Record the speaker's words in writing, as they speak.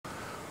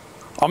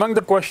Among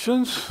the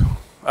questions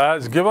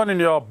as given in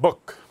your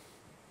book,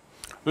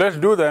 let's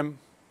do them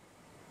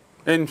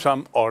in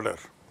some order.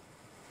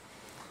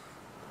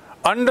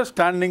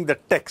 Understanding the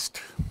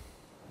text.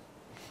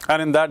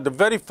 And in that, the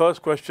very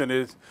first question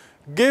is,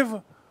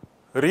 give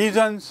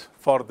reasons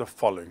for the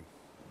following.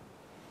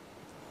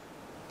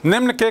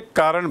 निम्न के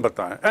कारण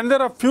बताएं. And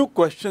there are few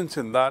questions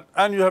in that,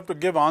 and you have to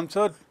give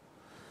answers,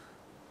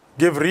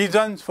 give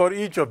reasons for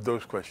each of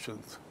those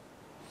questions.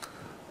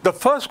 The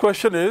first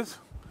question is,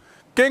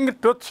 King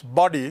Tut's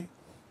body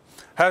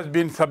has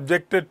been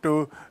subjected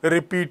to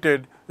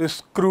repeated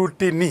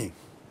scrutiny.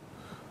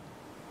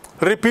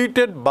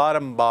 Repeated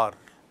बारंबार.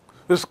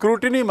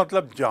 Scrutiny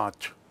मतलब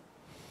जांच.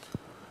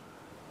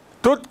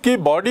 तुत की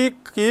body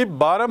की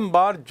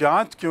बारंबार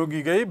जांच क्यों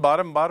की गई,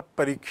 बारंबार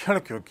परीक्षण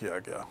क्यों किया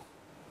गया?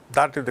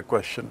 That is the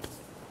question.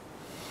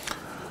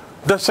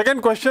 The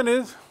second question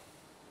is,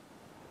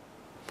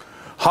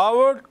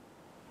 Howard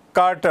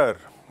Carter,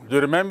 do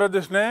you remember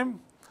this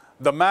name?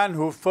 The man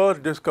who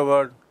first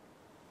discovered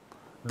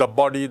the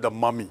body, the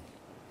mummy.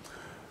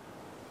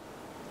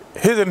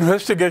 His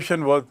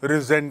investigation was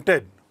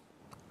resented.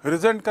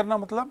 Resent करना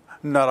मतलब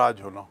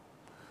नाराज होना,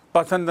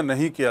 पसंद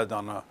नहीं किया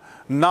जाना,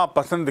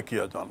 नापसंद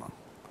किया जाना.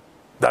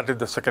 That is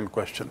the second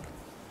question.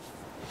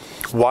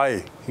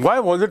 Why? Why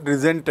was it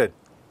resented?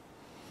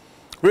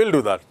 We'll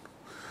do that.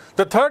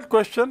 The third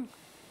question,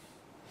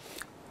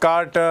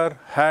 Carter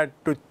had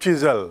to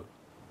chisel.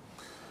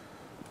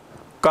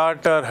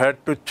 Carter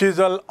had to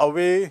chisel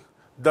away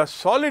the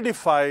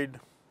solidified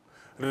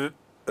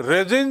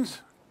resins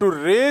to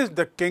raise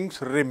the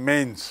king's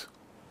remains.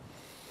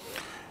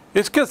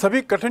 इसके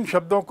सभी कठिन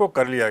शब्दों को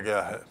कर लिया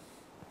गया है.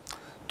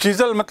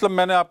 Chisel मतलब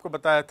मैंने आपको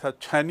बताया था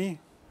छैनी.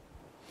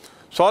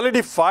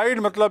 सॉलिडिफाइड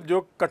मतलब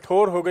जो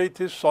कठोर हो गई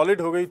थी,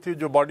 सॉलिड हो गई थी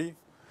जो बॉडी.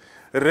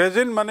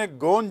 रेजिन माने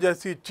गोंद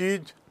जैसी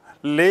चीज,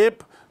 लेप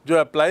जो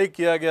अप्लाई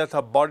किया गया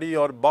था बॉडी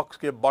और बॉक्स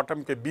के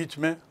बॉटम के बीच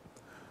में,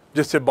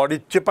 जिससे बॉडी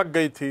चिपक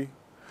गई थी.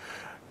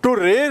 To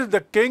raise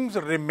the Kings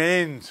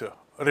remains.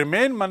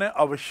 Remain माने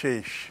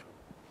अवशेष.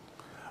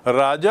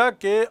 राजा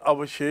के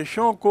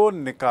अवशेषों को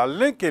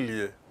निकालने के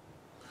लिए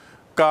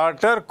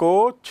कार्टर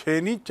को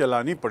छेनी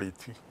चलानी पड़ी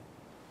थी.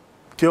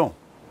 क्यों?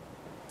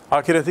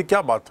 आखिर ऐसी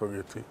क्या बात हो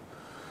गई थी?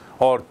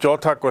 और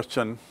चौथा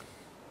question,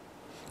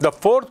 the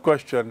fourth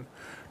question,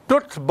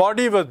 Tut's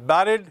body was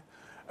buried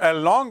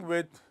along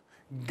with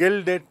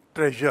gilded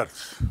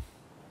treasures.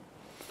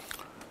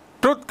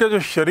 Tut के जो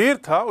शरीर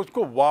था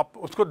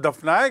उसको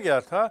दफनाया गया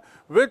था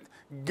with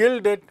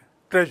gilded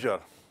treasure.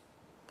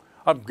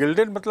 अब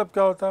gilded मतलब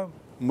क्या होता है?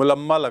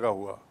 मुलम्मा लगा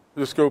हुआ,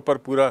 जिसके ऊपर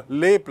पूरा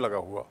लेप लगा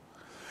हुआ.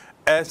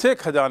 ऐसे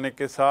खजाने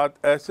के साथ,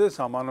 ऐसे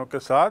सामानों के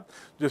साथ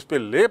जिस पे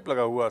लेप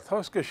लगा हुआ था,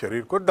 उसके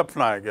शरीर को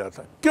दफनाया गया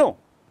था. क्यों?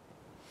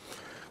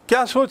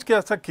 क्या सोच के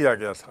ऐसा किया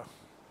गया था?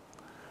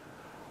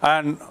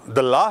 And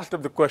the last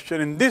of the question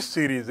in this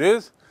series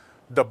is,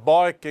 the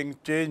boy king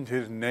changed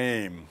his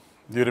name.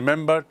 Do you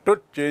remember?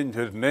 Tut changed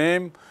his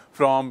name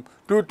from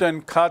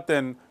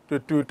Tutankhaten to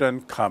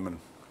Tutankhamen.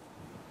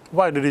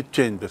 Why did he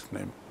change this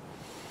name?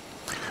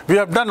 We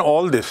have done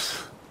all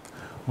this,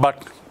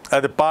 but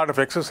as a part of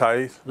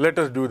exercise, let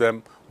us do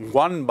them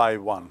one by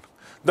one.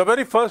 The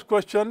very first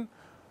question,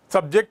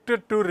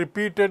 subjected to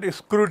repeated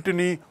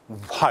scrutiny,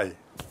 why?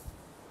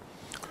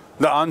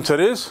 The answer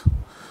is,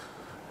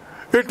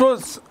 it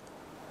was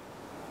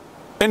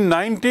in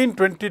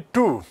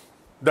 1922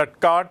 that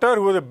Carter,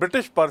 who was a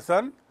British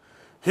person,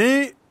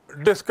 he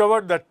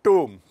discovered the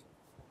tomb.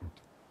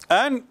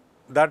 And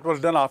that was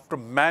done after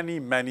many,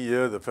 many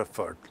years of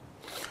effort.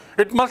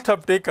 It must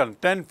have taken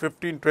 10,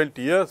 15,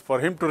 20 years for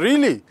him to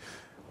really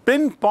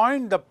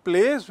pinpoint the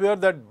place where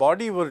that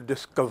body was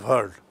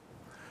discovered,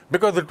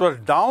 because it was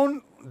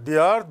down the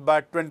earth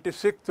by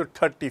 26 to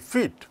 30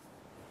 feet.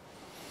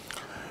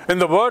 In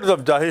the words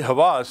of Jahi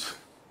Hawass,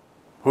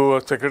 who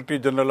was Secretary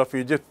General of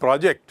Egypt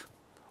project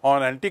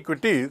on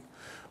antiquities,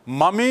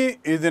 mummy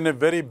is in a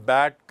very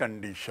bad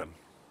condition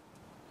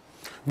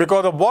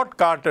because of what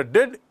Carter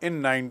did in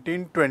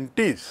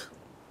 1920s.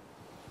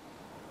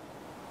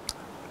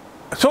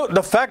 So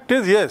the fact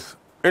is, yes,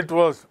 it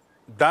was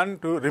done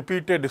to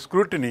repeated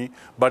scrutiny,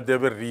 but there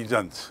were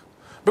reasons.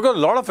 Because a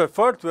lot of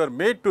efforts were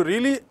made to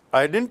really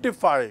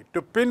identify,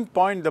 to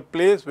pinpoint the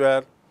place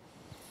where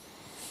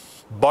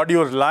body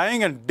was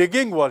lying, and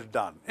digging was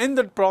done. In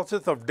the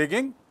process of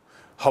digging,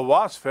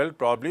 Hawass felt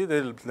probably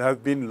there has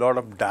been a lot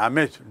of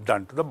damage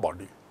done to the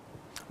body.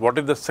 What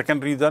is the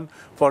second reason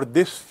for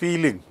this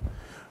feeling?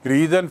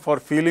 Reason for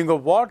feeling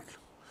of what?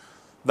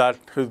 That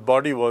his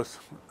body was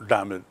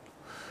damaged.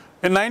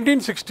 In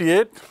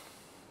 1968,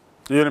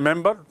 you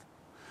remember,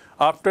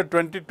 after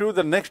 22,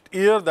 the next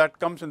year that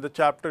comes in the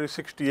chapter is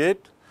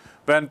 68,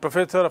 when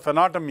Professor of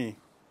Anatomy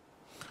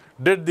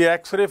did the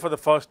X-ray for the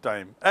first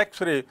time.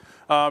 X-ray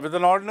with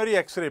an ordinary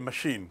X-ray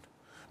machine,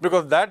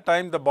 because that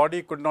time the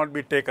body could not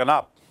be taken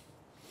up.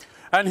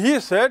 And he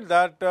said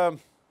that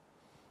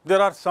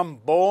there are some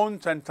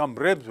bones and some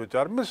ribs which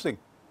are missing.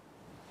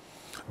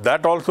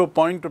 That also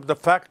points to the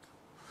fact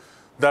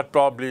that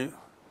probably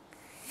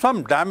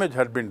some damage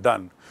had been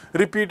done.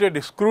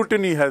 Repeated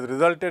scrutiny has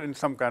resulted in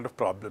some kind of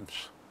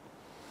problems.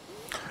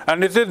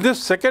 And it is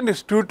this second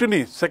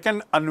scrutiny,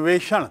 second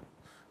anveshan,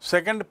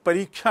 second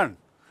parikshan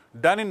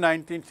done in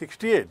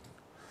 1968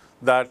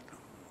 that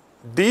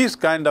these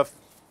kind of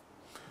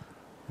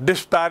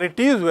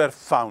disparities were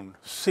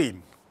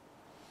seen.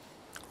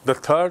 The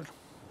third,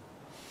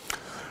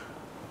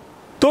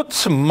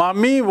 Tut's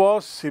mummy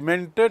was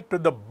cemented to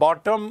the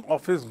bottom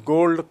of his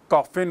gold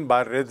coffin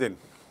by resin,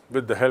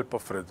 with the help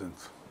of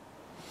resins.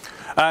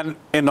 And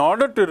in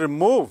order to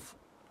remove,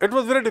 it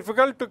was very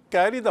difficult to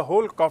carry the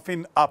whole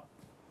coffin up.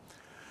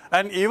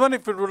 And even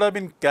if it would have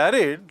been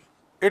carried,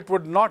 it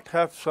would not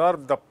have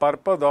served the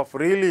purpose of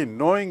really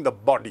knowing the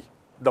body,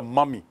 the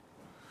mummy,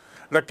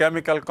 the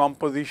chemical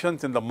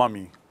compositions in the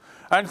mummy.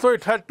 And so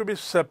it had to be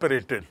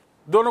separated.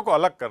 दोनों को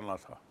अलग करना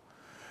था.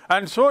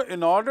 And so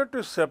in order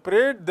to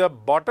separate the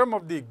bottom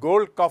of the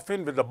gold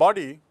coffin with the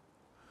body,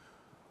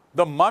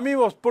 the mummy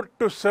was put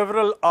to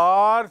several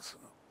hours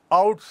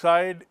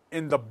outside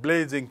in the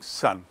blazing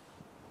sun.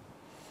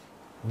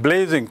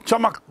 Blazing,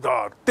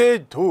 चमकदार,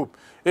 तेज धूप,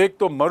 एक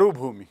तो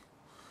मरुभूमि,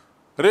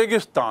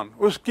 रेगिस्तान,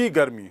 उसकी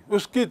गर्मी,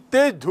 उसकी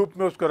तेज धूप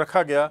में उसको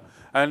रखा गया.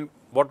 And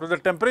what was the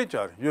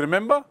temperature? You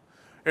remember?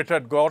 It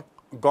had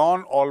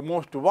gone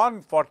almost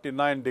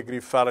 149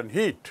 degrees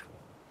Fahrenheit.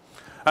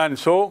 And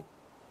so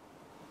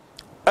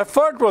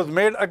effort was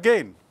made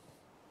again.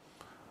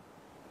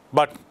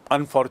 But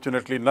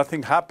unfortunately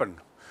nothing happened.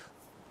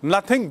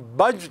 Nothing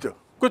budged.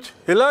 कुछ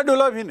हिला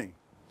डुला भी नहीं.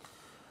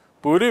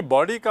 पूरी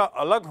बॉडी का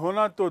अलग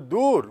होना तो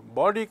दूर,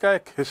 बॉडी का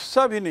एक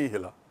हिस्सा भी नहीं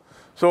हिला.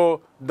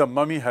 So the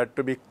mummy had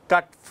to be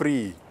cut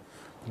free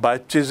by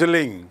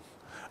chiseling,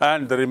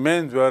 and the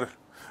remains were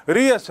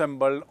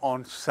reassembled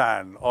on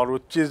sand. और वो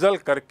chisel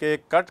करके,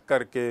 कट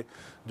करके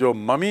जो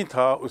ममी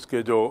था,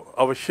 उसके जो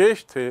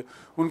अवशेष थे,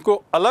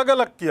 उनको अलग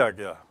अलग किया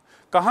गया.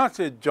 कहाँ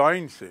से?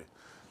 जॉइंट से.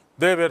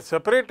 They were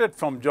separated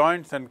from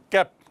joints and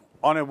kept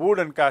on a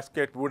wooden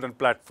casket, wooden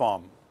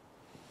platform.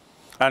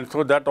 And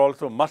so that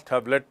also must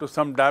have led to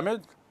some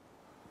damage.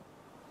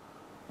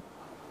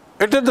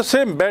 It is the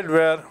same bed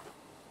where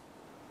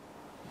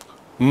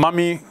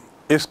mummy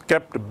is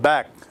kept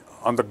back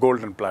on the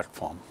golden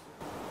platform.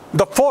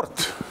 The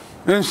fourth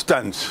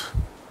instance,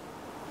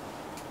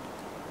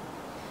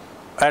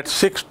 at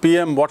 6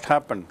 p.m. what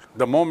happened?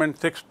 The moment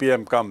 6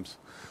 p.m. comes,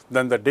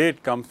 then the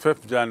date comes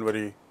 5th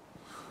January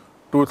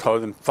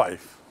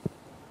 2005,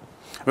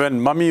 when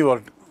mummy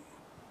was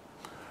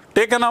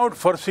taken out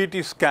for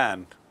CT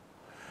scan.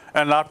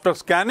 And after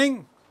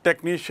scanning,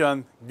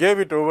 technician gave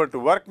it over to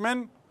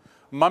workmen.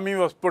 Mummy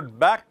was put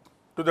back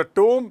to the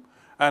tomb,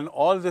 and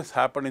all this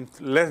happened in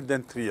less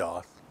than 3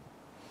 hours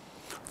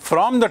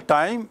from the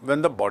time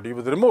when the body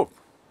was removed.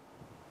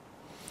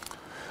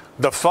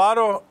 The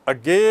pharaoh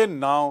again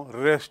now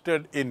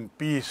rested in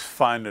peace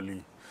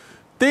finally.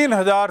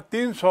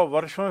 3,300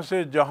 वर्षों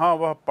से जहाँ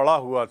वह पड़ा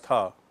हुआ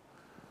था,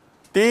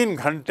 3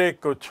 घंटे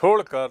को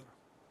छोड़कर,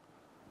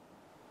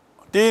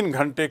 3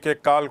 घंटे के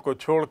काल को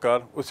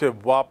छोड़कर उसे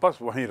वापस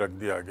वहीं रख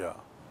दिया गया.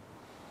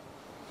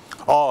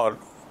 और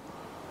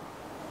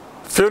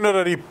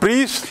फ्यूनररी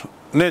प्रीस्ट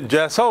ने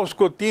जैसा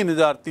उसको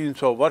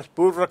 3,300 वर्ष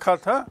पूर्व रखा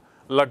था,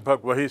 लगभग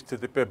वही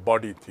स्थिति पे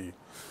बॉडी थी.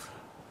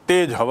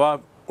 तेज हवा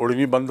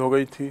उड़नी बंद हो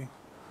गई थी.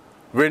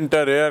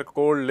 विंटर एयर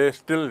कोल्ड ले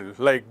still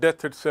like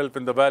death itself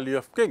in the valley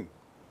of king.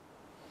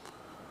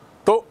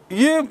 तो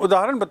ये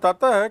उदाहरण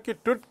बताता है कि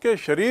टुट के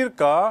शरीर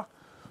का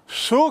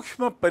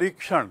सूक्ष्म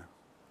परीक्षण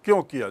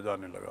क्यों किया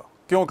जाने लगा,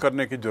 क्यों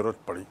करने की जरूरत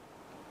पड़ी.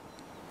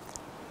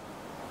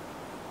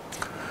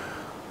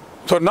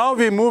 So now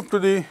we move to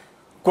the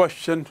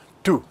question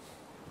 2,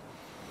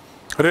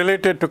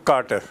 related to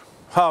Carter,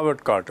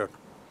 Howard Carter.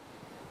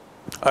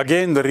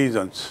 Again the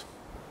reasons.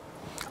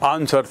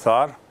 Answers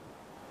are,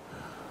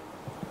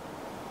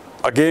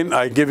 again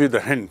I give you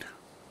the hint.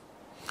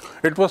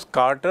 It was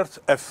Carter's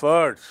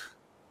efforts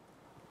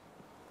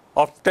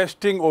of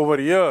testing over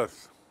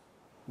years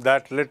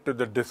that led to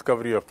the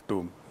discovery of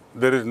tomb.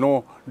 There is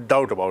no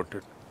doubt about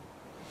it.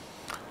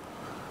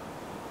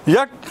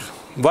 Yet,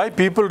 why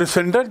people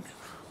resented?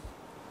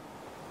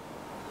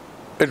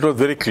 It was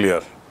very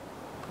clear.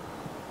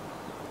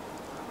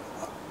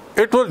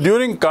 It was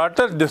during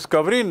Carter's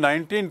discovery in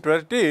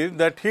 1920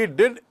 that he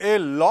did a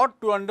lot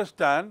to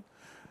understand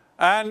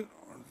and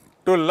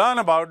to learn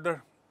about the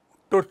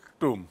TUT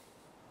tomb.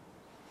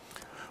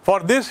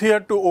 For this he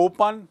had to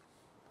open,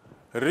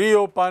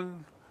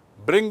 reopen,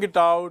 bring it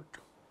out,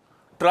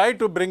 try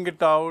to bring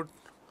it out,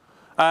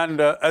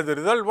 and as a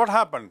result what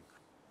happened?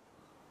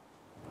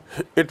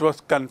 It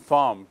was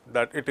confirmed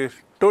that it is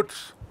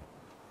TUT's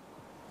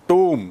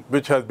tomb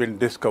which has been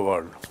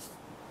discovered.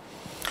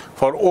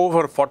 For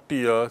over 40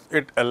 years,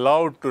 it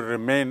allowed to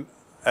remain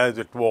as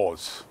it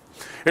was.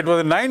 It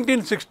was in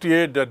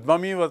 1968 that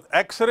mummy was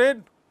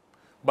x-rayed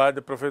by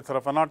the professor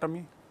of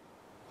anatomy.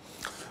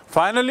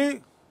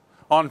 Finally,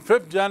 on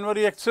 5th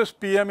January at 6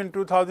 p.m. in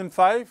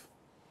 2005,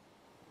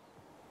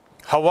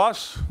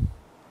 Hawass,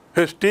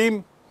 his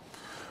team,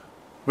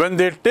 when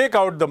they take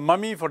out the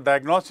mummy for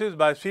diagnosis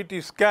by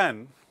CT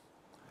scan,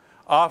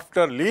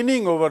 after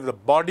leaning over the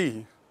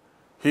body,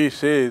 he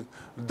says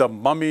the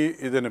mummy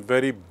is in a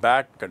very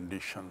bad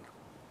condition.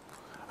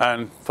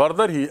 And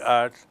further he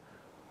adds,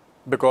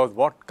 because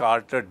what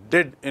Carter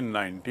did in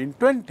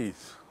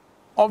 1920s,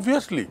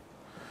 obviously,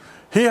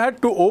 he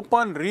had to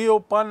open,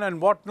 reopen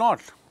and what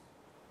not.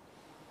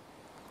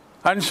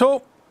 And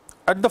so,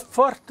 at the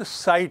first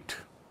sight,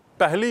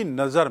 पहली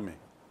नज़र में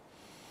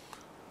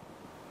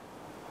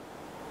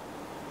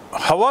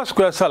हवास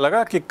को ऐसा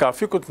लगा कि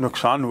काफ़ी कुछ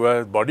नुकसान हुआ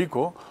है बॉडी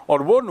को,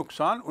 और वो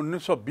नुकसान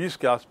 1920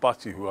 के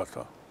आसपास ही हुआ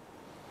था.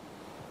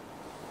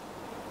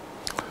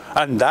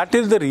 And that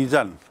is the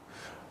reason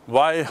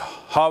why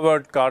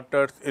Howard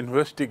Carter's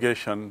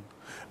investigation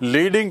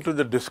leading to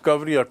the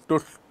discovery of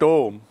TUT's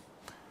tomb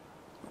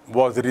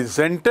was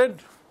resented,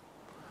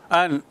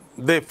 and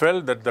they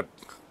felt that the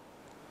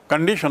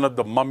condition of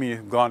the mummy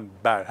has gone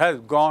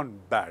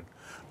bad,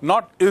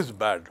 not is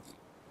bad,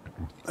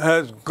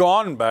 has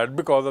gone bad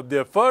because of the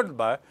efforts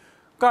by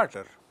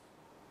Carter.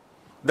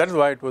 That's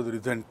why it was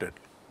resented.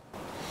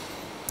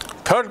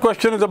 Third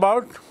question is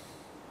about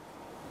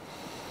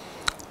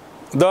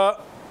the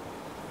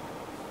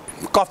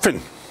coffin.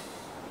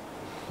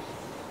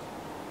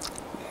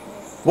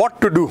 What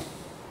to do?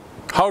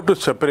 How to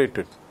separate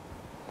it?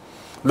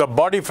 The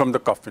body from the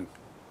coffin.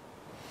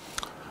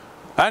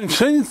 And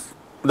since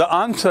the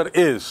answer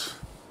is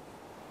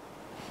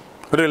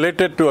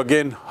related to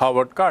again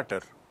Howard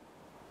Carter,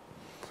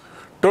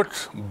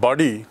 Tut's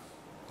body,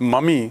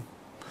 mummy,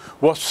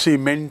 was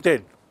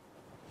cemented,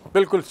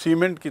 बिल्कुल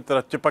cement की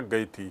तरह चिपक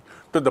गई थी,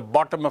 to the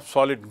bottom of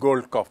solid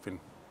gold coffin.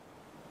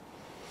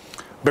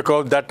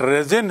 Because that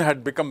resin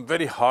had become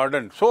very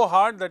hardened, so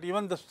hard that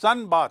even the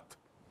sun bath,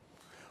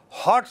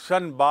 hot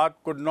sun bath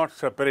could not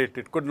separate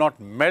it, could not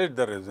melt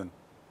the resin.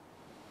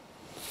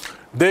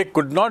 They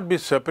could not be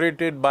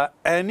separated by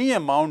any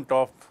amount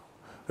of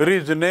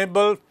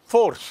reasonable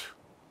force.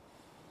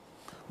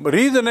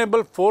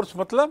 Reasonable force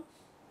मतलब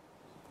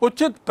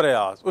उचित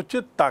प्रयास,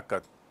 उचित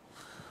ताकत,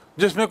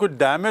 जिसमें कुछ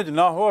damage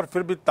ना हो और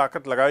फिर भी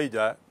ताकत लगाई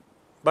जाए,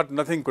 but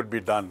nothing could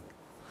be done.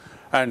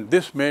 And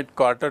this made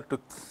Carter to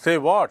say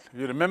what?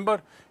 You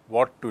remember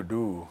what to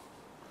do.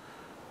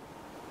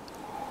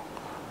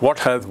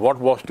 What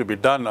was to be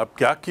done? अब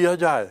क्या किया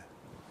जाए?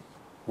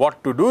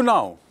 What to do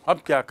now?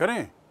 अब क्या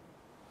करें?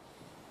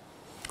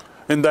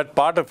 In that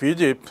part of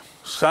Egypt,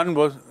 sun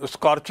was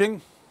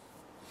scorching,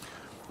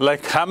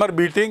 like hammer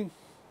beating.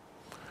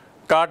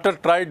 Carter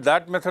tried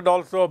that method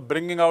also of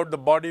bringing out the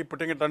body,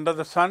 putting it under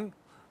the sun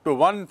to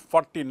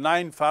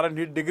 149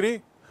 Fahrenheit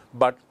degree,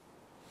 but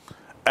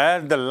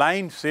as the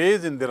line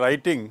says in the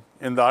writing,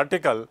 in the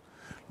article,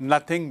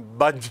 nothing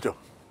budged.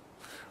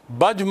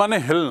 Budge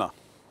mane hilna.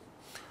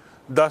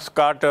 Thus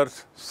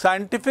Carter's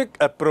scientific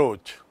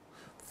approach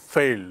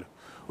failed.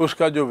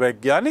 उसका जो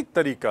वैज्ञानिक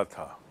तरीका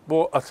था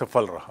वो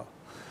असफल रहा.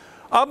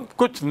 अब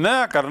कुछ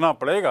नया करना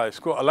पड़ेगा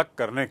इसको अलग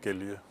करने के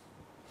लिए.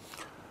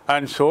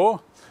 And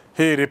so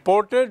he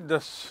reported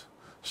the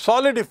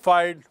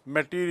solidified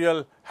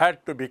material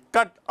had to be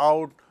cut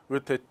out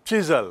with a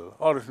chisel.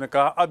 और उसने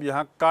कहा अब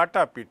यहाँ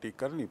काटा पीटी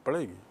करनी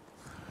पड़ेगी.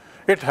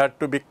 It had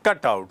to be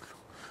cut out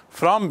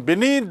from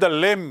beneath the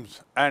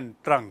limbs and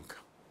trunk.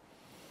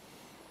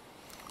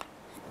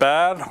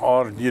 पैर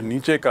और ये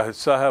नीचे का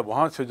हिस्सा है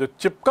वहाँ से जो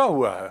चिपका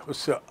हुआ है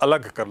उससे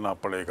अलग करना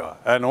पड़ेगा.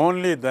 And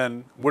only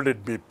then would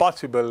it be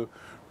possible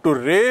to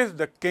raise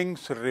the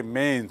king's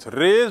remains.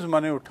 Raise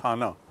माने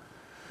उठाना.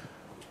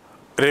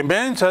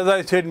 Remains, as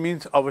I said,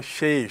 means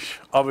अवशेष.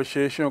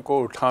 अवशेषों को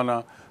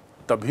उठाना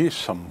तभी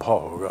संभव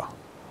होगा.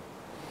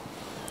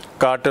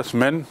 Carter's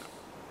men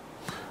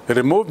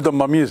removed the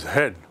mummy's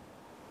head,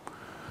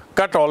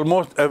 cut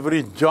almost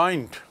every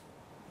joint.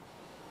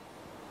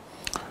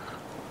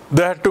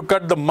 They had to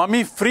cut the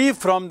mummy free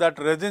from that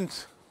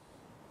resin's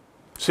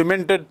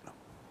cemented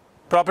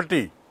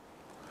property.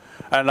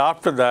 And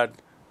after that,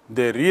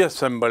 they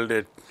reassembled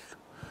it.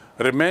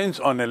 Remains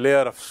on a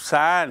layer of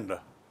sand,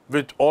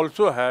 which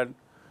also had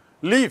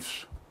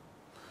leaves,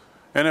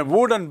 in a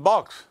wooden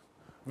box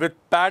with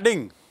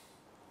padding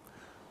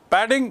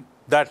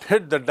that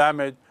hid the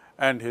damage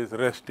and his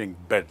resting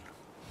bed.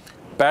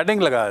 Padding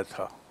लगाया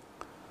था,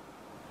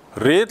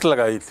 रेत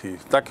लगाई थी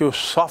ताकि वो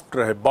soft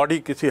रहे, body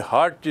किसी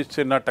hard चीज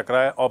से ना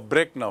टकराए और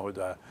ब्रेक ना हो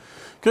जाए.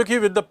 क्योंकि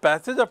with the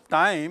passage of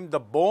time the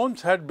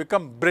bones had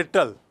become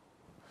brittle.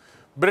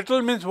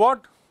 Brittle means what?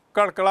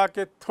 कड़कड़ा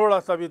के थोड़ा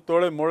सा भी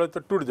तोड़े मोड़े तो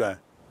टूट जाए.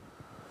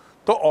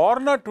 तो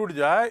और ना टूट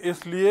जाए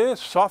इसलिए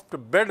सॉफ्ट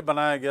बेड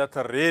बनाया गया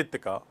था रेत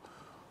का,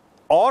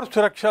 और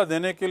सुरक्षा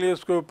देने के लिए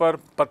उसके ऊपर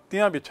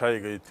पत्तियां बिछाई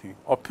गई थी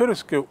और फिर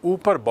उसके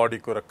ऊपर बॉडी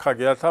को रखा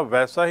गया था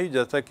वैसा ही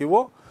जैसा कि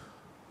वो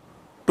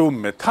टूम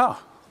में था.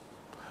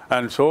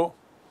 And so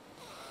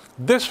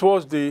this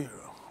was the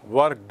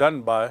work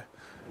done by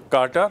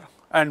Carter,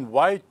 and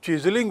why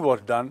chiseling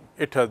was done,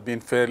 it has been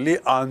fairly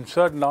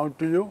answered now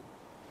to you.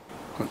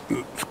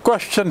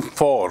 Question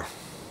 4.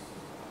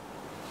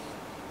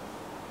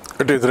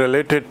 It is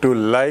related to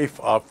life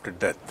after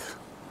death.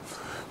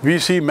 We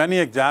see many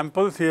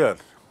examples here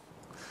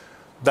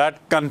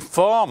that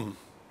confirm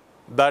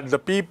that the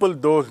people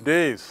those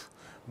days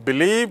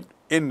believed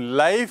in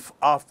life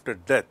after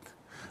death,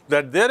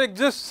 that there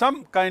exists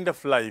some kind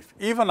of life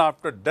even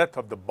after death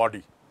of the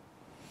body.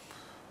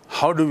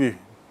 How do we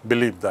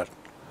believe that?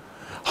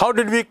 How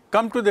did we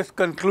come to this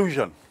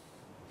conclusion?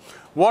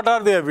 What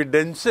are the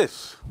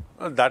evidences?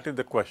 That is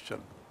the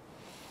question.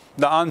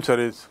 The answer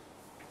is,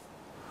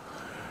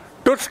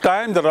 TUT's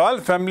time, the royal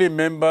family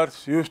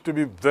members used to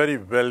be very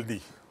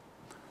wealthy.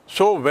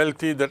 So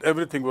wealthy that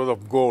everything was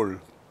of gold.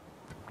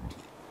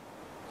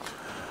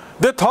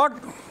 They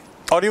thought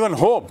or even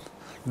hoped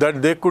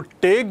that they could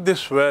take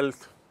this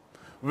wealth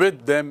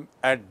with them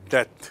at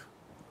death,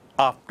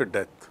 after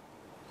death.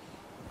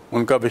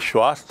 उनका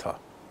विश्वास था.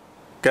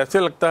 कैसे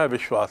लगता है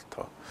विश्वास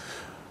था?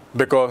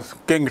 Because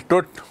King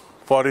Tut,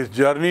 for his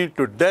journey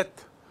to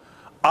death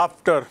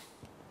after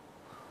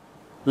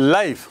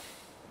life,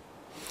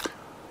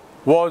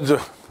 was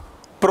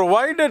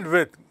provided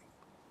with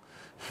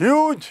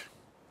huge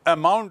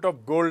amount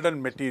of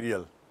golden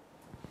material,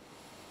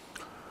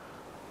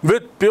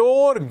 with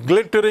pure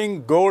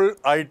glittering gold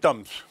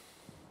items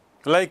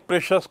like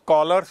precious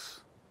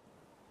collars,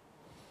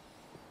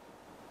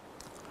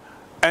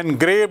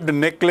 engraved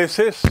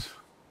necklaces,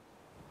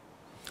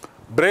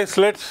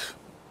 bracelets,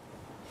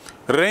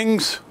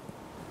 rings,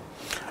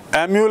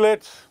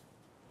 amulets,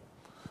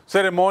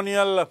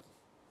 ceremonial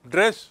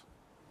dress,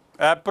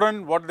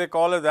 apron, what they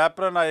call as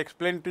apron, I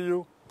explained to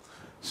you,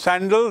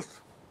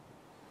 sandals,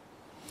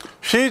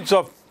 sheets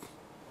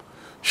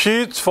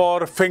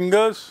for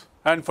fingers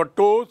and for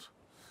toes,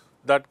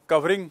 that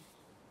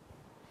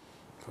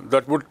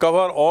would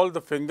cover all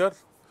the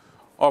fingers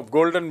of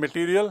golden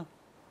material,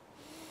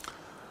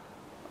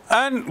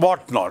 and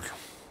what not.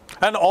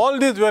 And all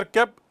these were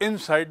kept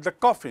inside the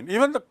coffin.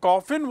 Even the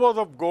coffin was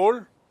of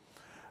gold,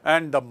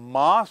 and the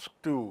mask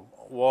too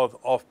was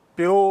of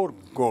pure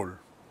gold,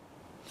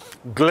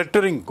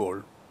 glittering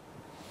gold.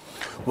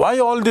 Why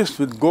all this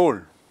with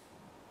gold?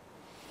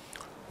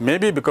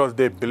 Maybe because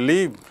they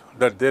believed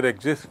that there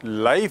exists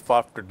life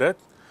after death,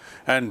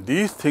 and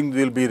these things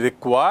will be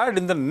required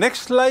in the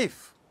next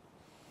life.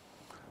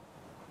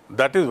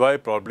 That is why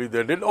probably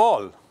they did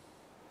all.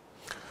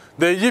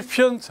 The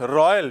Egyptians,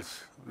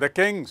 royals, the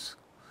kings,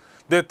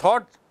 they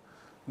thought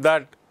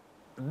that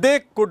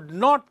they could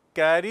not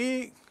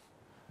carry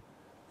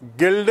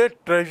gilded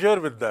treasure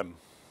with them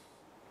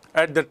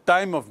at the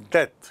time of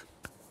death,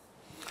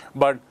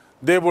 but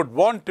they would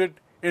want it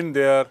in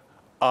their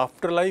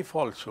afterlife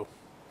also.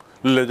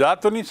 ले जा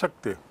तो नहीं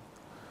सकते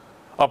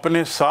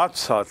अपने साथ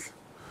साथ,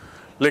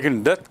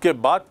 लेकिन death के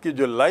बाद की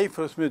जो लाइफ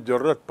है उसमें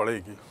ज़रूरत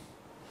पड़ेगी.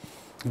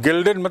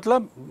 गिल्डेड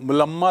मतलब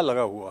मुलम्मा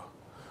लगा हुआ,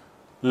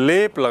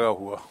 लेप लगा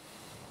हुआ.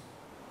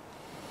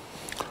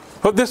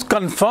 So this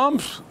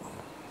confirms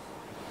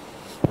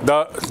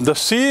the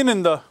scene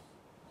in the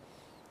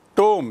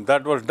tomb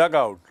that was dug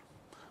out,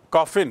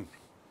 coffin,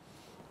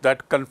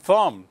 that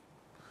confirmed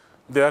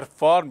their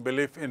firm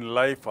belief in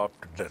life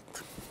after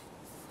death.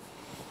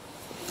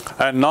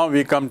 And now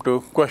we come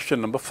to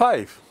question number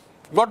 5.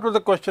 What was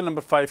the question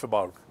number 5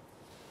 about?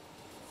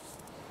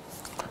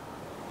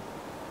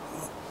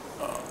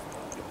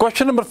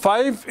 Question number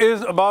 5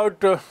 is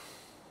about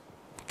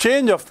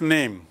change of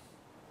name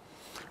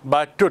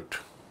by Tut.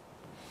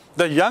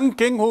 The young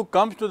king who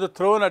comes to the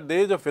throne at the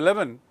age of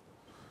 11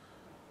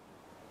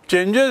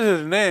 changes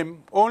his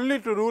name only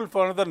to rule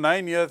for another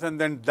 9 years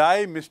and then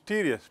die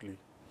mysteriously.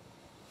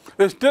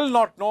 It is still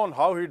not known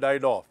how he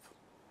died off.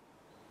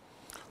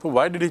 So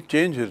why did he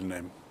change his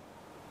name?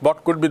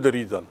 What could be the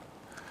reason?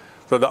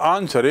 So the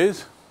answer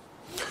is,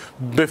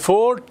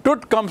 before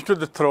Tut comes to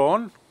the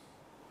throne,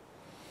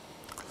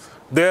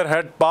 there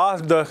had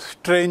passed the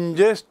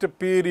strangest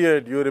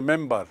period, you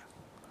remember.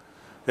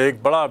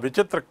 एक बड़ा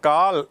विचित्र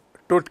काल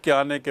टुट के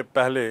आने के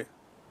पहले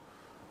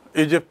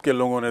Egypt के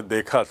लोगों ने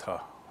देखा था,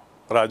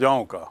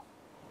 राजाओं का.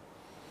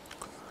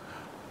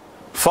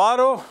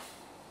 Pharaoh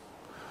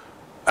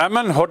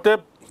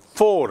Amenhotep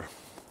IV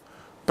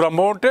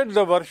promoted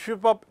the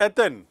worship of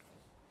Aten,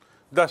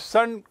 the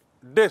sun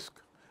disk,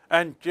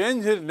 and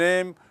changed his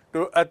name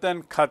to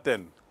Aten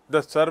Khaten,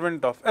 the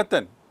servant of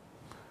Aten.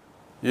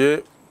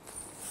 ये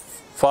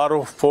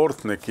Pharaoh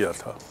IV ने किया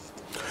था.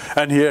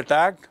 And he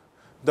attacked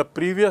the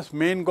previous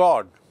main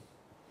god,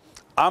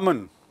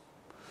 Amun,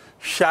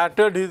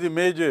 shattered his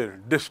images,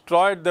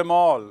 destroyed them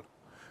all,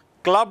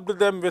 clubbed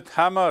them with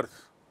hammers,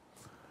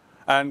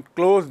 and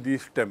closed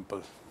these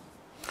temples.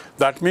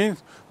 That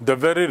means the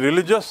very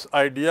religious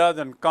ideas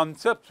and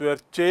concepts were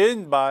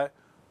changed by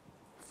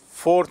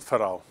fourth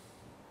Pharaoh.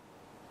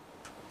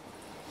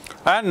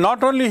 And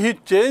not only he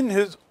changed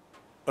his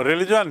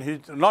religion,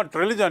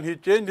 he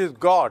changed his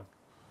God,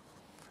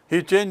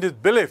 he changed his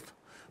belief,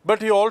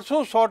 but he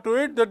also saw to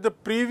it that the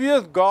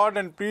previous God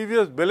and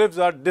previous beliefs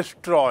are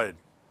destroyed.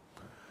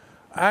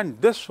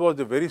 And this was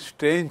a very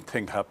strange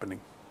thing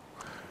happening.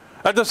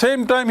 At the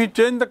same time, he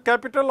changed the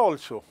capital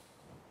also,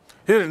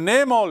 his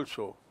name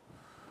also.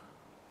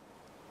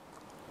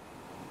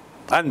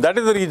 And that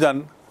is the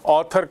reason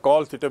author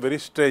calls it a very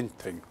strange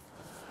thing.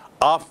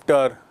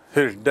 After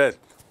his death,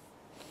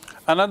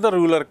 another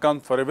ruler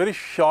comes for a very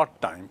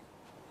short time.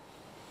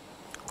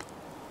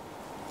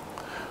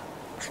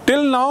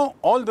 Till now,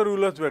 all the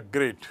rulers were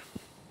great.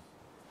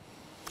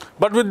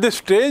 But with this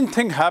strange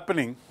thing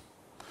happening,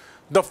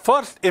 the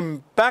first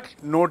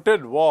impact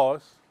noted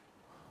was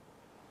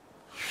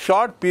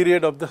short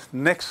period of the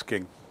next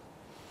king.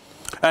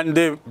 And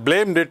they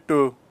blamed it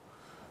to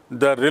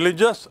the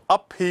religious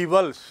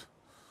upheavals.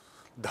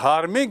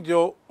 धार्मिक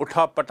जो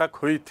उठापटक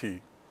हुई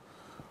थी,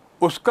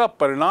 उसका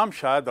परिणाम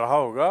शायद रहा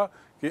होगा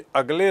कि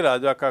अगले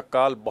राजा का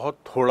काल बहुत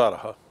थोड़ा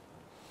रहा.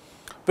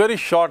 Very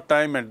short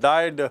time and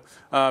died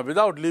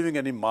without leaving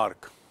any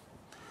mark.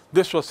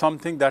 This was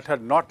something that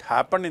had not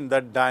happened in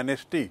that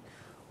dynasty,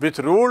 which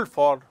ruled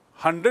for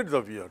hundreds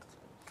of years.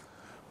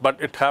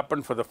 But it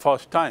happened for the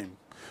first time,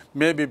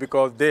 maybe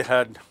because they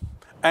had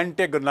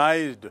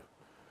antagonized,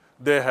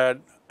 they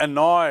had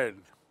annoyed,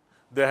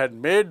 they had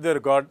made their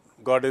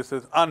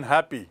goddesses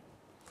unhappy.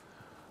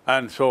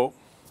 And so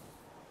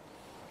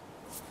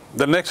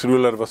the next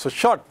ruler was a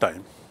short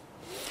time.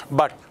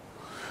 But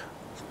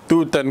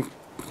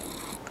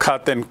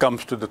Tutankhaten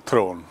comes to the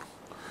throne,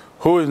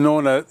 who is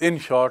known as, in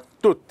short,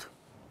 TUT.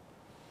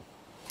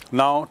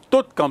 Now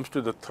TUT comes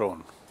to the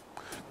throne.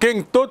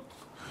 King TUT,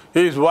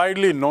 he is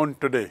widely known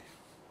today.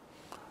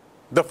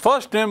 The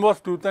first name was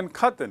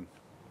Tutankhaten.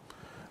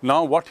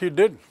 Now what he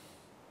did?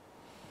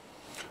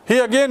 He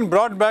again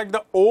brought back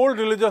the old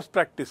religious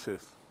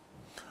practices,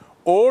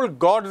 old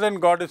gods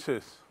and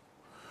goddesses,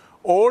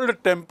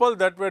 old temples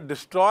that were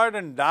destroyed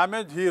and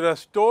damaged, he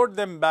restored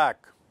them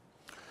back.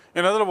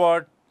 In other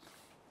words,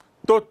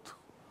 TUT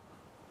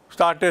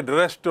started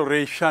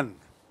restoration,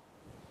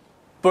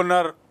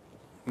 punar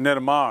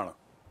निर्माण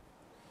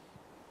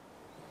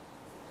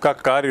का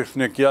कार्य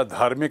उसने किया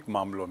धार्मिक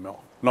मामलों में.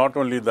 Not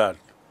only that,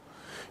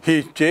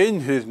 he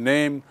changed his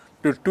name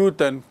to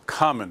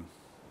Tutankhamen,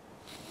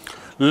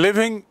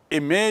 living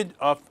image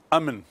of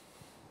Amen.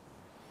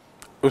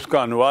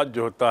 उसका अनुवाद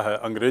जो होता है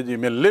अंग्रेजी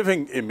में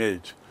living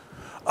image,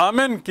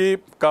 Amen की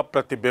का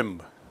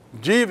प्रतिबिंब,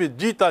 जीव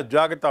जीता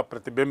जागता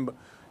प्रतिबिंब,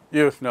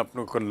 ये उसने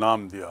अपने को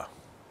नाम दिया.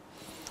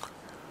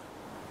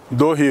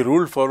 Though he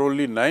ruled for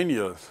only 9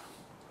 years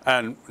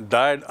and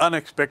died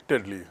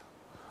unexpectedly,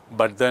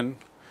 but then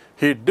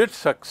he did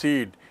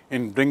succeed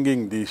in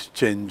bringing these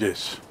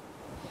changes.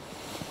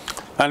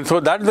 And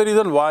so that's the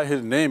reason why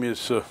his name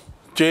is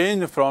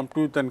changed from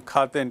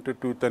Tutankhaten to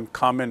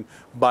Tutankhamen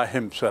by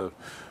himself,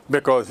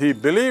 because he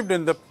believed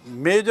in the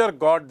major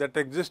god that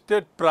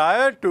existed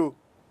prior to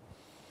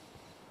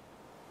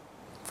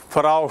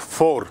Pharaoh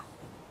 4.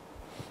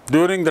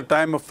 During the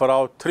time of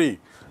Pharaoh 3,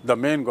 the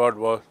main god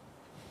was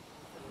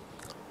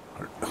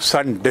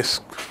sun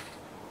disk.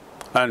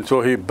 And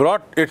so he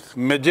brought its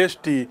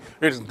majesty,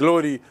 its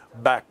glory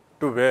back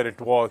to where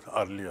it was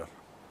earlier.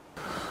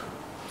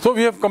 So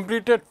we have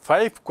completed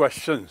 5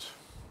 questions.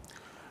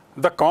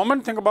 The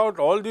common thing about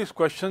all these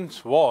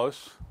questions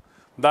was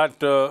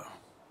that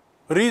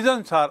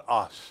reasons are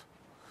asked.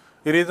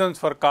 Reasons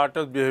for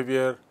Carter's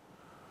behavior,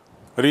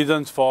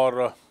 reasons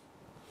for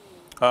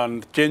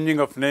changing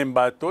of name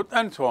by TUT,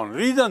 and so on.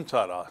 Reasons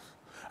are asked.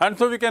 And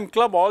so we can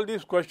club all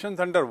these questions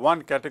under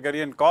one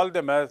category and call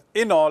them as,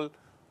 in all,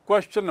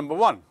 question number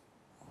 1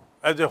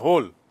 as a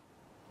whole,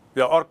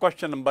 or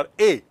question number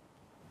A.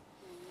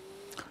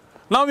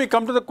 Now we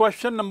come to the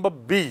question number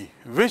B,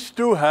 which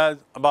too has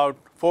about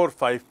 4 or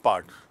 5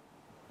 parts.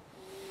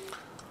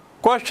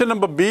 Question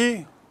number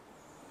B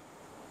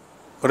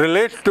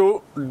relates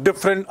to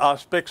different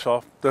aspects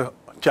of the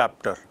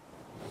chapter.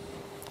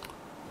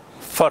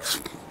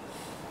 First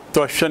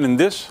question in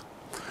this,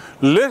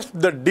 list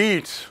the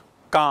deeds,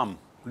 काम,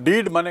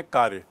 deed माने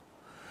कार्य.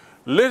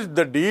 List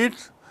the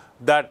deeds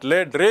that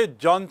led Ray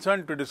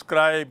Johnson to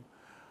describe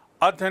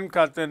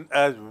Tutankhaten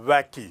as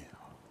wacky.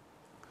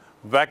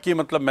 Wacky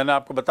मतलब मैंने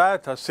आपको बताया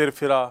था,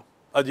 सिरफिरा,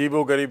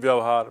 अजीबोगरीब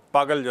व्यवहार,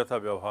 पागल जैसा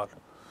व्यवहार.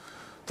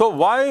 So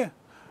why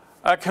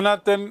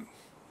Akhenaten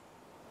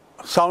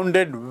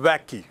sounded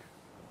wacky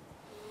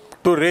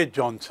to Ray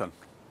Johnson?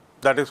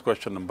 That is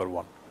question number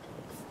 1.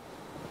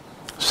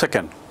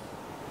 Second,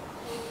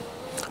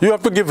 you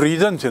have to give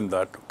reasons in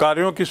that.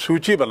 कार्यों की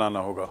सूची बनाना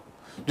होगा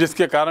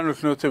जिसके कारण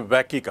उसने उसे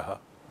wacky कहा.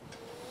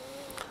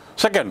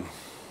 Second,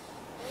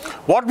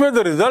 what were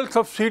the results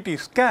of CT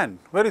scan?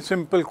 Very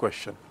simple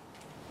question,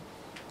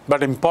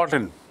 but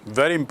important,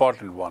 very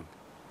important one.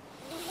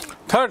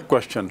 Third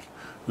question,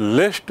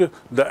 list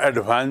the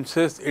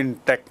advances in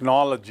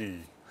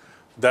technology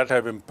that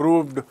have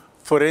improved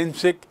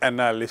forensic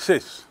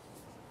analysis.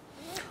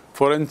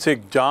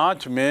 Forensic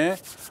जांच में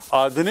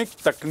आधुनिक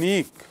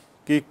तकनीक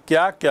की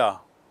क्या-क्या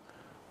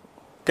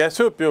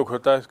कैसे उपयोग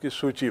होता है इसकी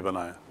सूची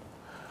बनाएं.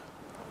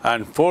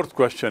 And fourth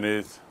question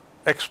is,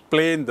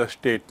 explain the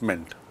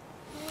statement.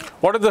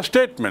 What is the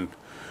statement?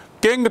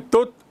 King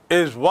Tut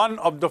is one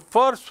of the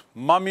first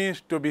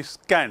mummies to be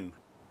scanned,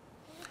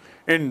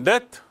 in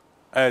death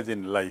as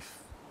in life.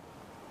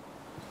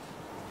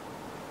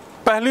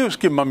 पहली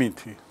उसकी मम्मी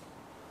थी,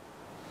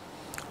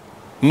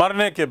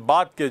 मरने के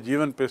बाद के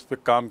जीवन पर इस पर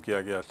काम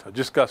किया गया था,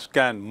 जिसका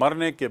स्कैन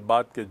मरने के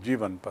बाद के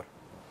जीवन पर.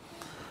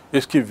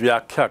 इसकी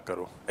व्याख्या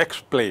करो,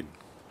 explain.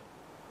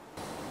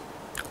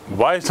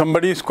 Why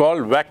somebody is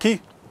called wacky?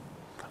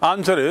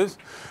 Answer is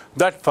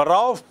that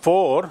Pharaoh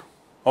IV,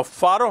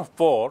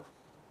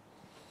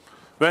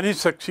 when he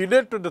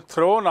succeeded to the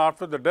throne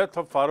after the death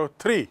of Pharaoh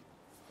III,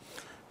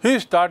 he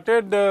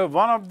started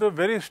one of the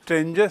very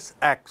strangest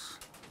acts.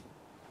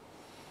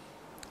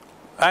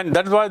 And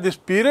that's why this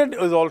period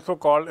is also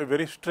called a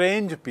very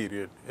strange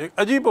period. एक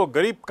अजीब और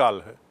गरीब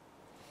काल है.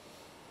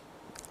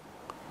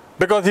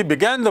 Because he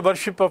began the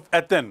worship of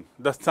Aten,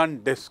 the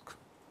sun disk.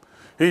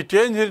 He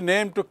changed his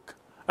name to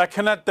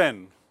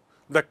Akhenaten,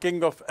 the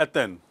king of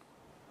Aten,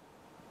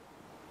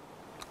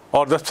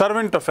 or the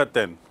servant of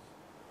Aten.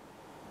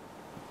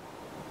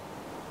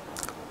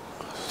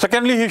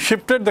 Secondly, he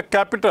shifted the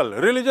capital,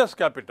 religious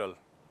capital,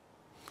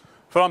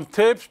 from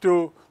Thebes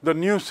to the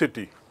new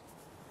city.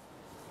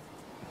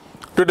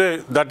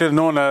 Today, that is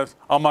known as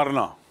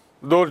Amarna.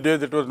 Those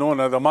days, it was known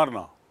as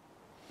Amarna.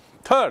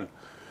 Third,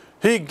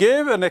 he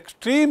gave an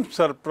extreme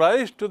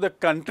surprise to the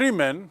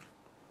countrymen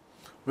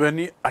when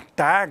he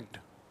attacked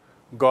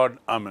God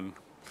Amen.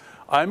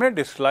 I may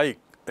dislike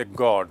a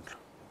god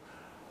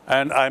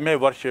and I may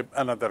worship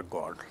another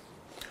god,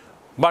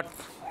 but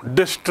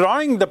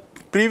destroying the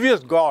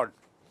previous god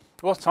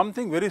was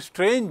something very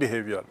strange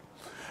behavior.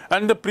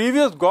 And the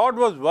previous god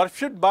was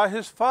worshipped by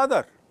his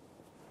father.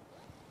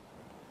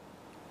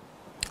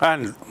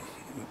 And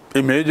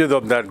images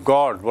of that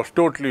god was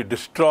totally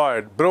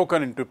destroyed,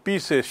 broken into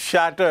pieces,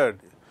 shattered.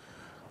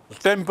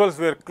 Temples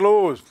were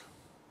closed,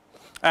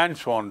 and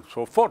so on and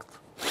so forth.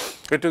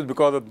 It is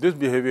because of this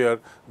behavior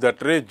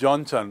that Ray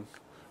Johnson,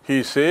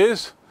 he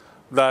says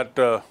that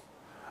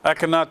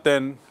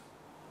Akhenaten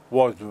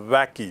was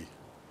wacky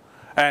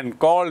and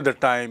called the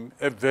time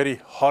a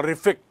very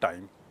horrific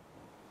time.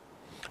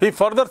 He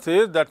further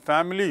says that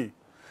family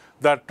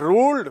that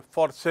ruled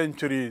for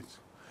centuries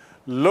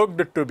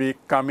looked to be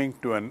coming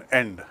to an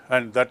end,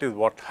 and that is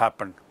what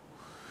happened.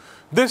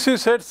 This he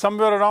said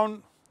somewhere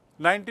around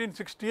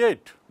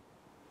 1968.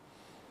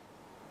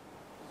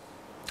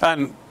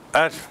 And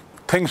as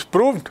things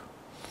proved,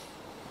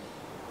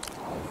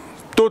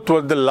 Tut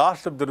was the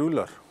last of the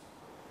ruler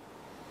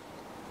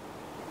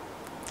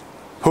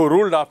who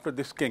ruled after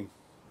this king.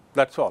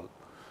 That's all.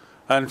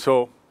 And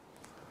so,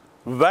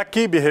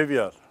 wacky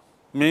behavior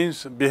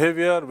means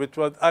behavior which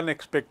was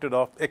unexpected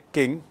of a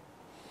king,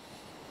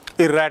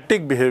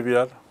 erratic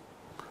behavior,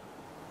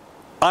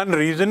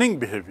 unreasoning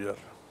behavior.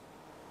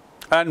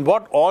 And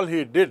what all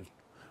he did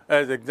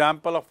as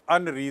example of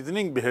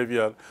unreasoning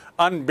behavior,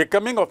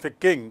 unbecoming of a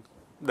king,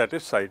 that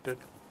is cited.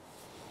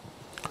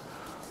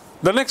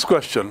 The next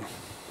question.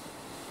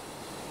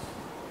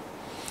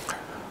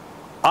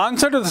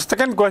 Answer to the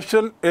second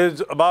question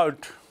is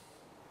about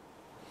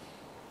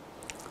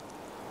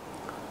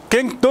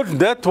King Tut's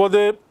death was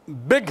a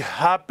big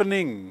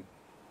happening.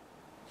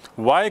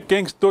 Why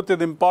King Tut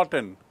is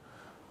important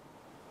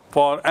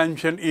for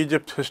ancient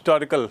Egypt's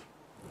historical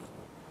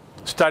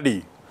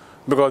study?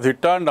 Because he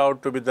turned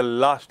out to be the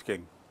last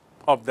king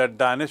of that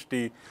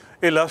dynasty,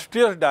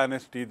 illustrious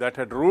dynasty that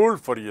had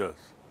ruled for years.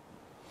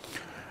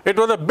 It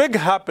was a big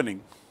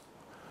happening,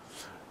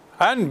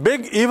 and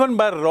big even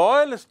by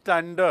royal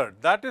standard.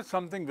 That is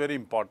something very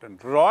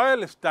important.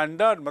 Royal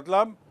standard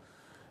मतलब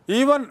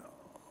even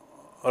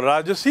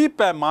राजसी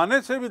पैमाने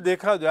से भी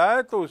देखा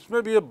जाए तो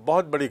उसमें भी ये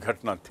बहुत बड़ी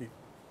घटना थी.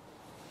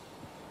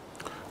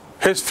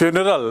 His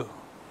funeral,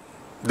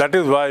 that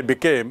is why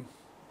became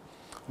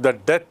the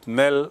death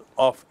knell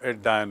of a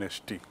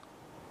dynasty.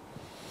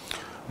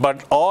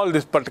 But all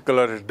this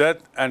particular death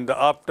and the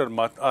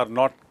aftermath are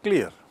not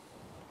clear.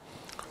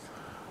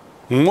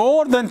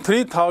 More than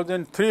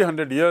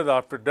 3,300 years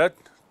after death,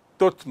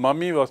 Tut's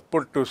mummy was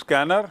put to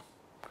scanner,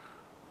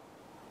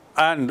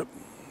 and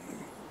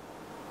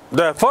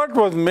the effort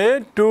was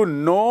made to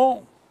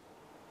know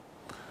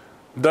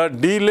the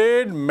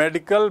delayed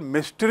medical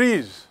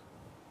mysteries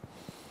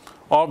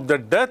of the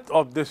death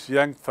of this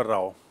young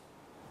pharaoh,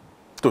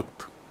 Tut.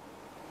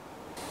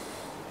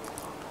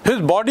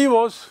 His body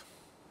was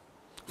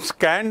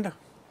scanned.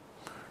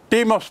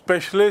 Team of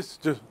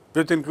specialists,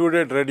 which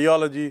included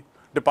radiology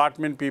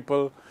department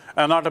people,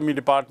 anatomy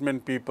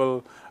department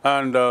people,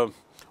 and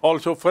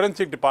also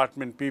forensic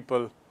department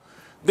people.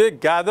 They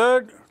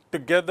gathered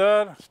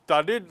together,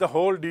 studied the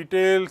whole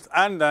details,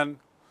 and then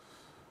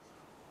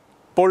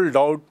pulled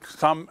out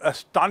some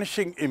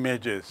astonishing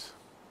images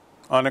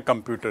on a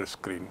computer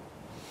screen.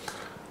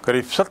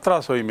 करीब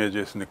 1700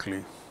 images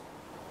निकली.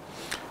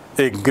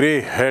 A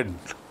grey head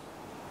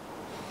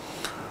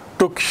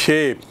took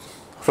shape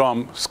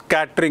from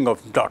scattering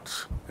of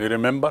dots. You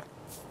remember?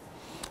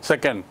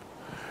 Second,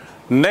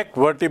 neck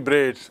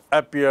vertebrae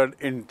appeared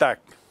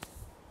intact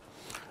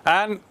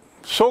and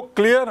so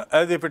clear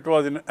as if it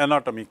was in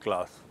anatomy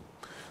class.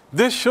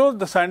 This shows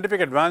the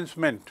scientific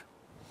advancement,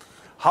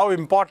 how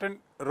important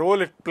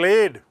role it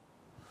played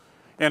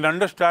in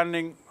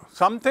understanding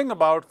something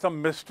about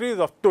some mysteries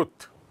of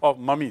Tut, of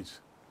mummies.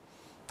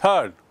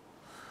 Third,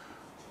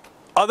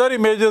 other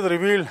images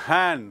revealed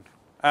hand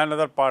and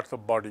other parts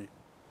of body.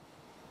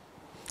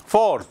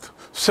 Fourth,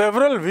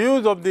 several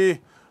views of the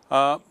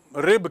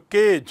rib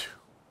cage.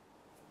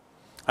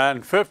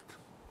 And fifth,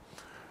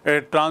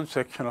 a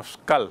transection of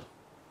skull.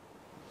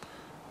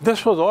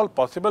 This was all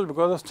possible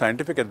because of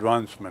scientific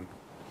advancement.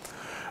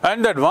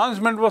 And the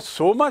advancement was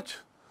so much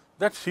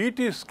that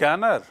CT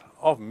scanner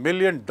of $1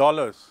 million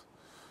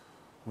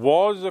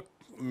was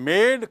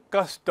made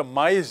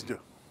customized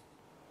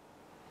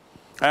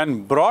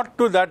and brought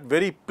to that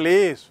very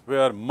place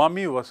where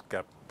mummy was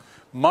kept.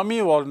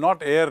 Mummy was not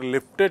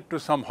airlifted to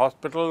some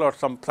hospital or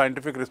some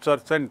scientific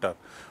research center.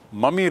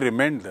 Mummy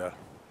remained there.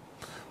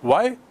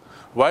 Why?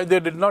 Why they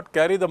did not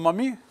carry the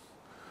mummy?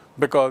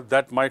 Because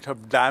that might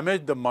have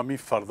damaged the mummy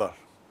further.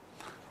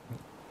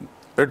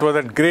 It was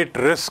at great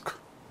risk.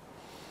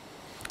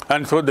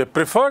 And so they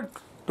preferred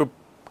to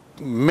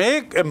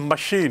make a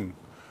machine,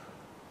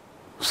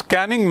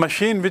 scanning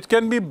machine, which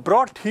can be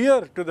brought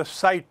here to the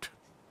site.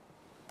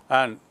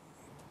 And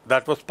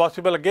that was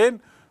possible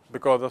again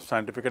because of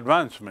scientific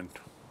advancement.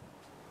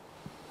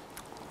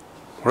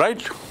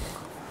 Right?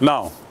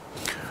 Now,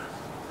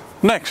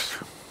 next.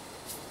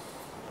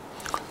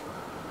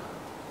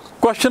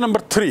 Question number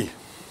 3.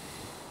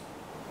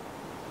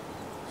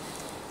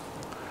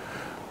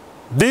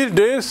 These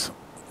days,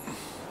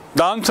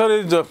 the answer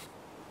is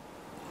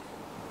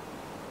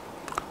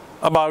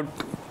about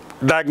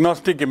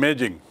diagnostic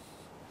imaging.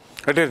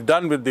 It is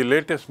done with the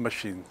latest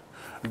machines,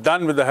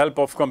 done with the help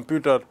of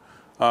computer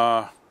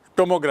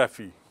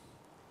tomography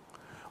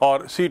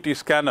or CT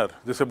scanner,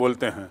 जिसे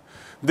बोलते हैं.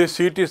 This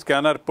CT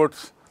scanner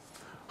puts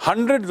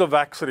hundreds of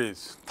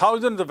X-rays,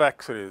 thousands of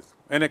X-rays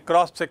in a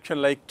cross-section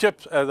like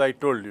chips, as I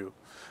told you.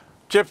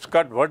 Chips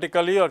cut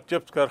vertically or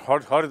chips cut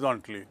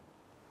horizontally.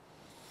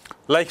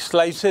 Like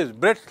slices,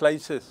 bread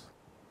slices,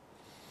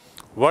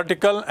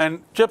 vertical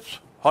and chips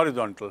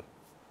horizontal.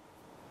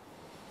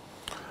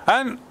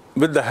 And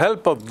with the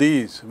help of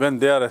these, when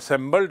they are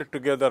assembled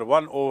together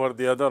one over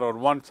the other or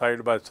one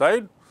side by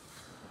side,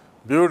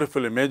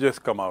 beautiful images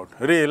come out.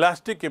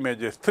 Realistic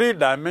images,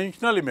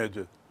 3-dimensional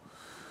images,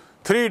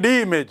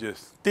 3D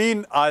images,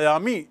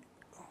 3-आयामी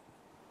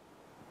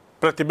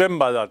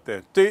प्रतिबिंब आ जाते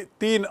हैं,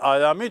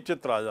 3-आयामी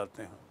चित्र आ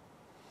जाते हैं.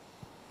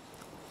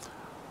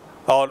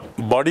 और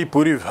body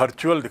पूरी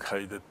virtual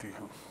दिखाई देती है,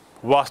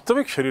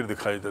 वास्तविक शरीर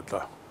दिखाई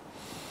देता.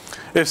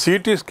 A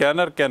CT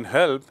scanner can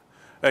help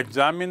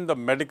examine the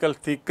medical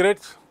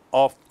secrets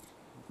of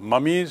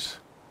mummies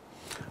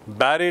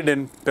buried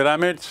in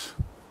pyramids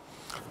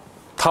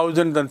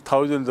thousands and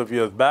thousands of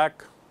years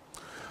back.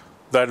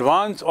 The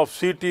advance of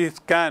CT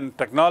scan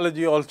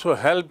technology also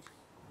helped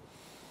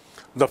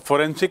the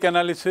forensic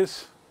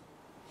analysis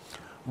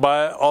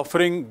by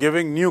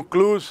giving new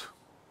clues,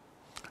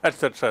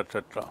 etc.,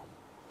 etc.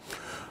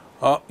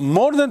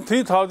 More than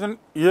 3,000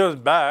 years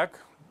back,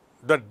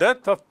 the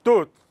death of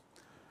TUT,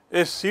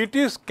 a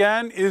CT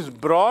scan is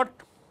brought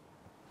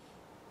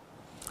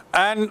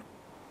and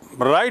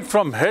right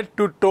from head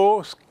to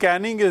toe,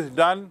 scanning is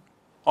done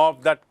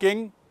of that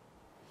king,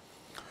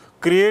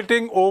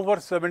 creating over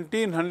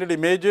 1,700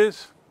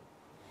 images,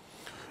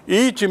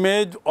 each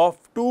image of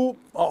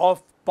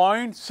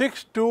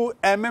 0.62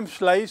 mm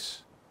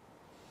slice.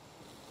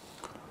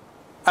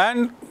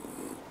 And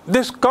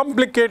this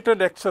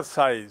complicated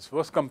exercise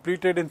was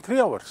completed in 3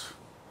 hours.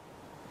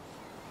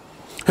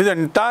 His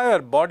entire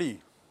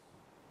body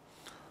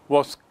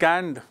was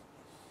scanned,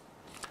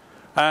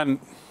 and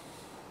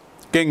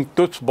King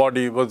Tut's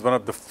body was one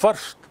of the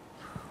first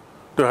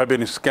to have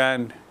been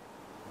scanned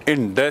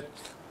in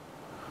death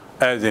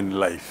as in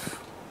life.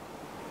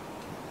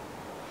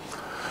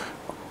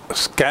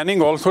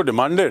 Scanning also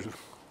demanded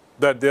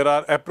that there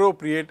are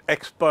appropriate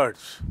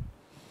experts,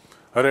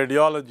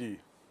 radiology,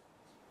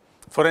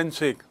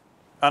 forensic,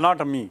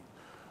 anatomy.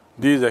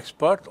 These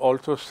experts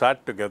also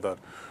sat together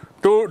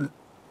to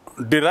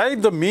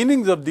derive the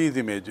meanings of these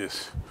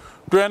images,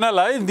 to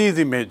analyze these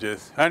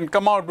images and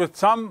come out with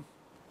some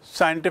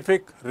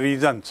scientific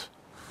reasons.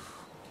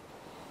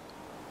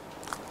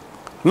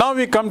 Now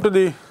we come to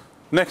the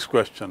next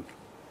question.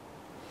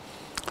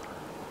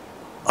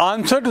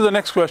 Answer to the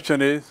next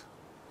question is,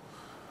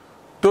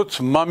 Tut's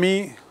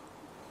mummy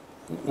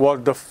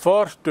was the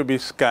first to be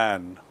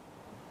scanned,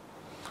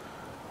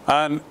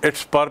 and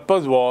its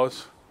purpose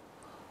was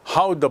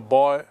how the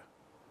boy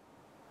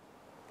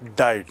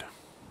died.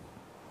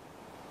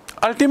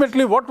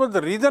 Ultimately, what was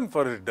the reason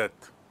for his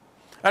death?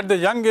 At the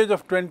young age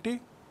of 20,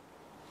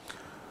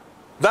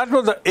 that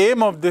was the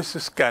aim of this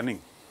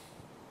scanning.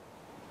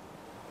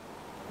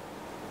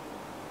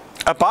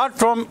 Apart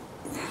from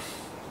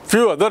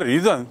few other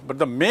reasons, but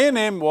the main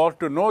aim was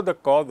to know the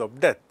cause of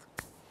death.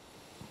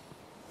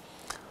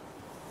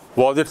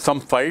 Was it some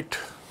fight?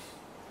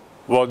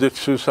 Was it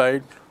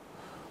suicide?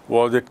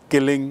 Was it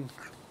killing?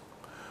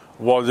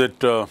 Was it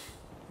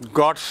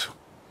God's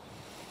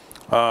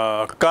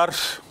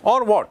curse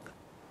or what?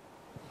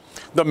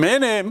 The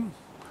main aim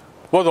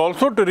was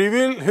also to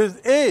reveal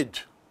his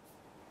age.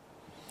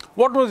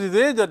 What was his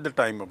age at the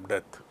time of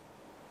death?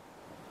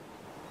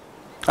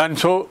 And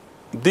so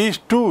these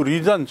two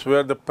reasons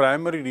were the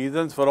primary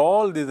reasons for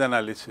all these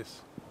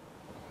analysis.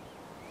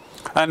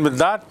 And with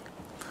that,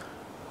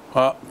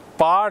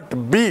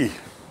 part B,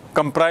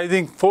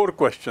 comprising 4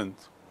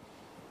 questions,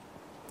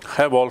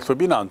 have also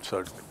been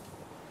answered.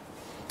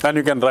 And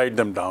you can write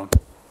them down.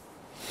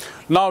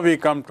 Now we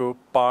come to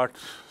part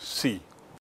C.